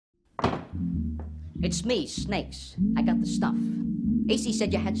It's me, Snakes. I got the stuff. AC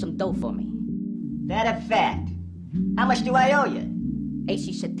said you had some dough for me. That a fact. How much do I owe you?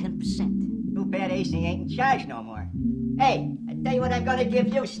 AC said 10%. Too bad AC ain't in charge no more. Hey, I tell you what I'm gonna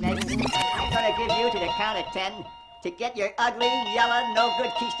give you, Snake. I'm gonna give you to the count of 10 to get your ugly, yellow, no-good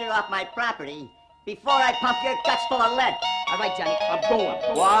keister off my property before I pump your guts full of lead. All right, Johnny. I'm going.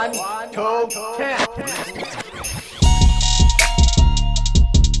 1, 2, 10.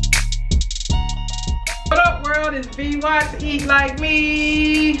 What up, world? It's V-Watch Eat Like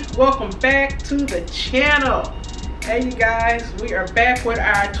Me. Welcome back to the channel. Hey, you guys, we are back with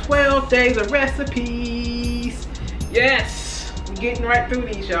our 12 days of recipes. Yes, we're getting right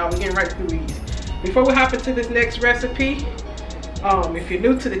through these, y'all. We're getting right through these. Before we hop into this next recipe, if you're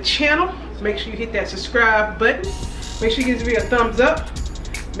new to the channel, make sure you hit that subscribe button. Make sure you give me a thumbs up.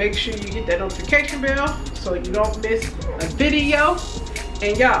 Make sure you hit that notification bell so you don't miss a video.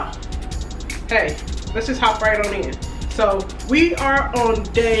 And y'all, hey, let's just hop right on in. So we are on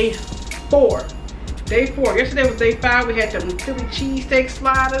day 4. Day 4. Yesterday was day 5. We had them Philly cheesesteak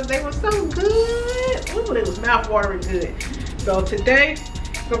sliders. They were so good. Ooh, they was mouth-watering good. So today,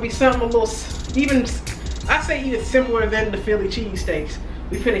 it's gonna be something a little even, I say even simpler than the Philly cheesesteaks.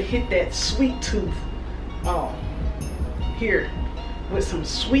 We finna hit that sweet tooth here with some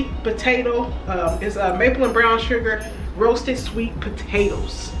sweet potato. It's maple and brown sugar roasted sweet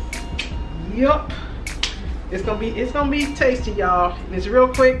potatoes. Yup. It's gonna be tasty, y'all. It's real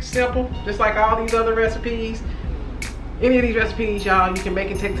quick, simple, just like all these other recipes. Any of these recipes, y'all, you can make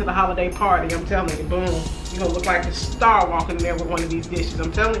and take to the holiday party. I'm telling you, boom. You're gonna look like a star walking in there with one of these dishes,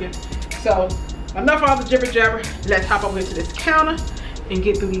 I'm telling you. So, enough of all the jibber jabber. Let's hop over into this counter and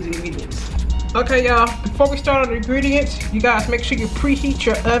get through these ingredients. Okay, y'all, before we start on the ingredients, you guys make sure you preheat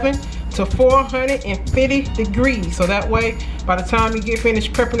your oven to 450 degrees. So that way, by the time you get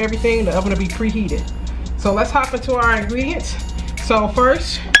finished prepping everything, the oven will be preheated. So let's hop into our ingredients. So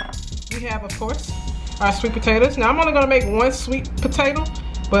first, we have, of course, our sweet potatoes. Now I'm only gonna make one sweet potato,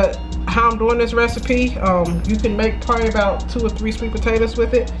 but how I'm doing this recipe, you can make probably about 2 or 3 sweet potatoes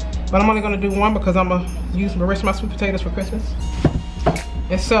with it, but I'm only gonna do one because I'm gonna use the rest of my sweet potatoes for Christmas.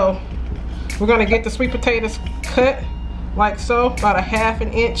 And so, we're gonna get the sweet potatoes cut like so, about a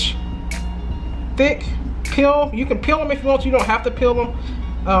 ½ inch thick. Peel, you can peel them if you want, you don't have to peel them.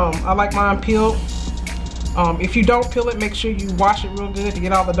 I like mine peeled. If you don't peel it, make sure you wash it real good to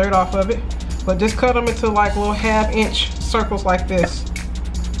get all the dirt off of it. But just cut them into like little ½ inch circles like this.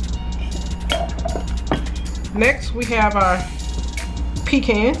 Next, we have our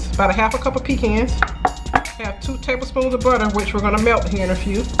pecans, about a ½ cup of pecans. We have 2 tablespoons of butter, which we're gonna melt here in a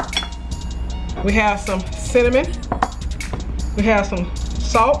few. We have some cinnamon. We have some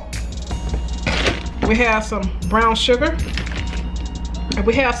salt. We have some brown sugar. And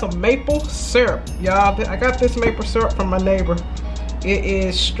we have some maple syrup. Y'all, I got this maple syrup from my neighbor. It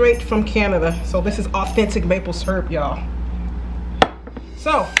is straight from Canada. So this is authentic maple syrup, y'all.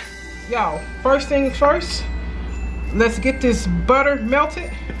 So, y'all, first things first, let's get this butter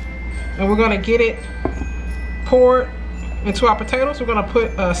melted. And we're gonna get it poured into our potatoes. We're gonna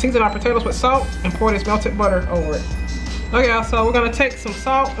put season our potatoes with salt and pour this melted butter over it. Okay, y'all, so we're gonna take some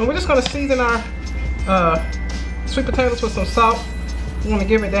salt and we're just gonna season our sweet potatoes with some salt. We want to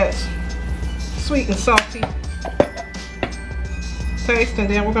give it that sweet and salty taste, and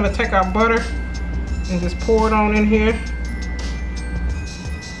then we're going to take our butter and just pour it on in here.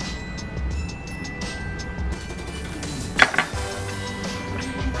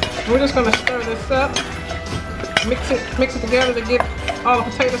 We're just going to stir this up, mix it together to get all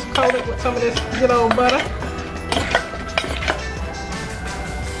the potatoes coated with some of this good old butter.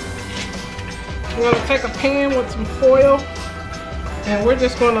 We're going to take a pan with some foil. And we're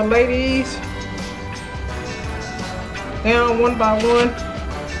just going to lay these down one by one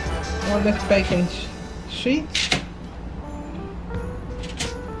on this baking sheet.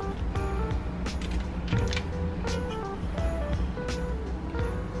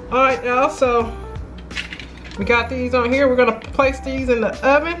 Alright, y'all, so we got these on here. We're going to place these in the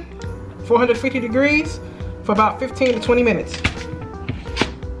oven, 450 degrees, for about 15 to 20 minutes.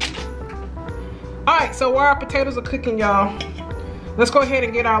 Alright, so while our potatoes are cooking, y'all, let's go ahead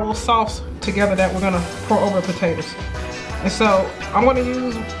and get our little sauce together that we're gonna pour over potatoes. And so I'm gonna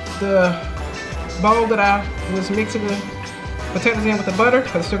use the bowl that I was mixing the potatoes in with the butter,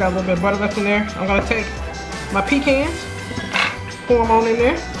 because I still got a little bit of butter left in there. I'm gonna take my pecans, pour them on in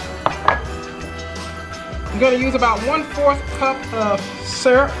there. I'm gonna use about 1/4 cup of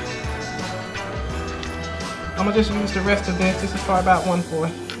syrup. I'm gonna just use the rest of this. This is for about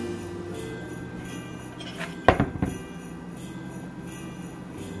 1/4.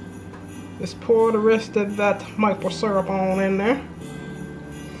 Just pour the rest of that maple syrup on in there.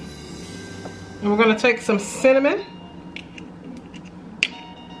 And we're gonna take some cinnamon.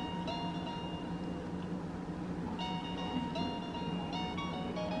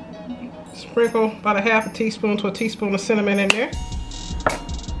 Sprinkle about a half a teaspoon to a teaspoon of cinnamon in there.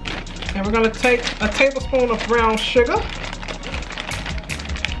 And we're gonna take a tablespoon of brown sugar.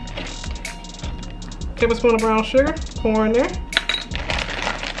 Tablespoon of brown sugar, pour in there.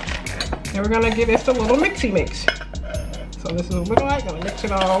 And we're gonna give this a little mixy mix. So this is what it's looking like. Gonna mix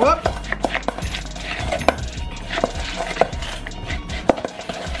it all up.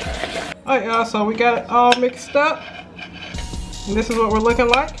 Alright y'all, so we got it all mixed up. And this is what we're looking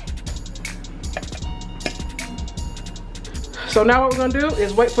like. So now what we're gonna do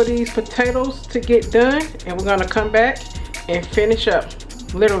is wait for these potatoes to get done, and we're gonna come back and finish up.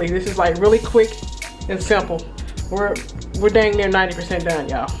 Literally, this is like really quick and simple. We're dang near 90% done,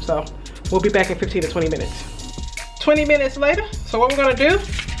 y'all. So we'll be back in 15 to 20 minutes. 20 minutes later, so what we're gonna do,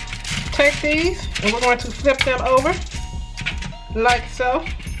 take these and we're going to flip them over like so.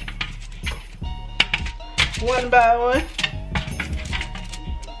 One by one.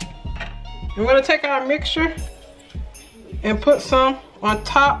 And we're gonna take our mixture and put some on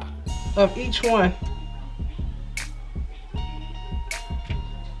top of each one.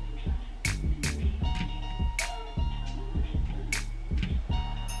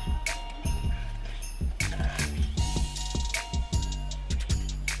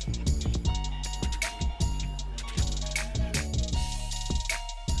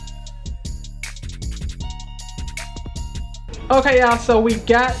 Okay y'all, so we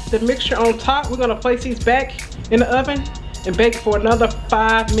got the mixture on top. We're gonna place these back in the oven and bake for another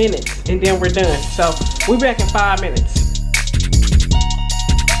 5 minutes, and then we're done. So we'll be back in 5 minutes.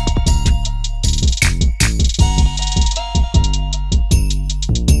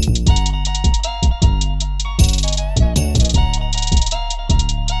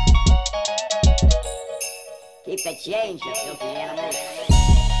 Keep the change, you filthy animals.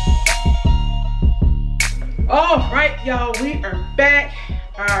 All right, y'all, we are back.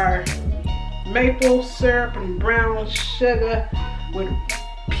 Our maple syrup and brown sugar with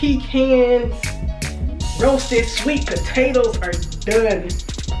pecans, roasted sweet potatoes are done.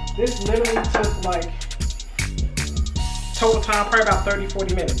 This literally took like total time, probably about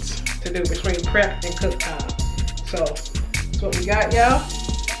 30-40 minutes to do between prep and cook time. So that's what we got, y'all.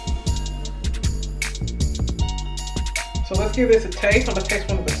 So let's give this a taste. I'm gonna taste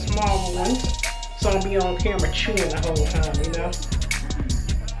one of the smaller ones, so I'll be on camera chewing the whole time, you know.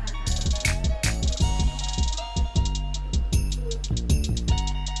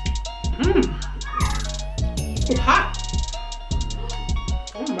 It's hot.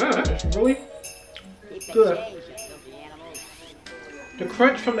 Oh man, that is really good. The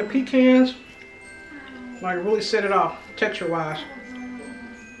crunch from the pecans, like, really set it off texture-wise.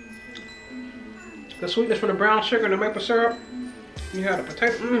 The sweetness from the brown sugar and the maple syrup. You have the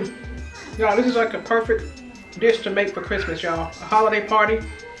potato. Y'all, this is like a perfect dish to make for Christmas, y'all. A holiday party,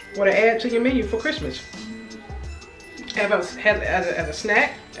 or to add to your menu for Christmas. Have as a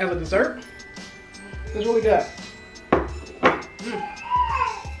snack, as a dessert. It's really good. I'm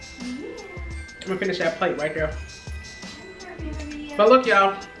gonna finish that plate right there. But look,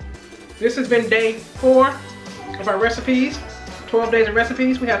 y'all, this has been day 4 of our recipes. 12 days of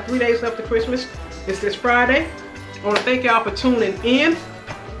recipes. We have 3 days left to Christmas. It's this Friday. I want to thank y'all for tuning in.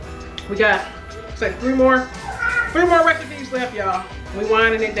 We got, it's like 3 more recipes left, y'all. We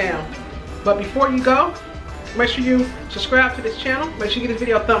winding it down. But before you go, make sure you subscribe to this channel. Make sure you give this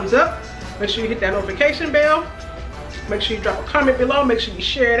video a thumbs up. Make sure you hit that notification bell. Make sure you drop a comment below. Make sure you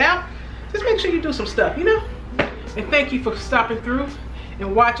share it out. Just make sure you do some stuff, you know? And thank you for stopping through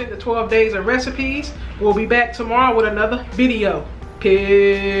and watching the 12 days of recipes. We'll be back tomorrow with another video.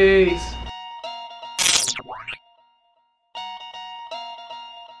 Peace.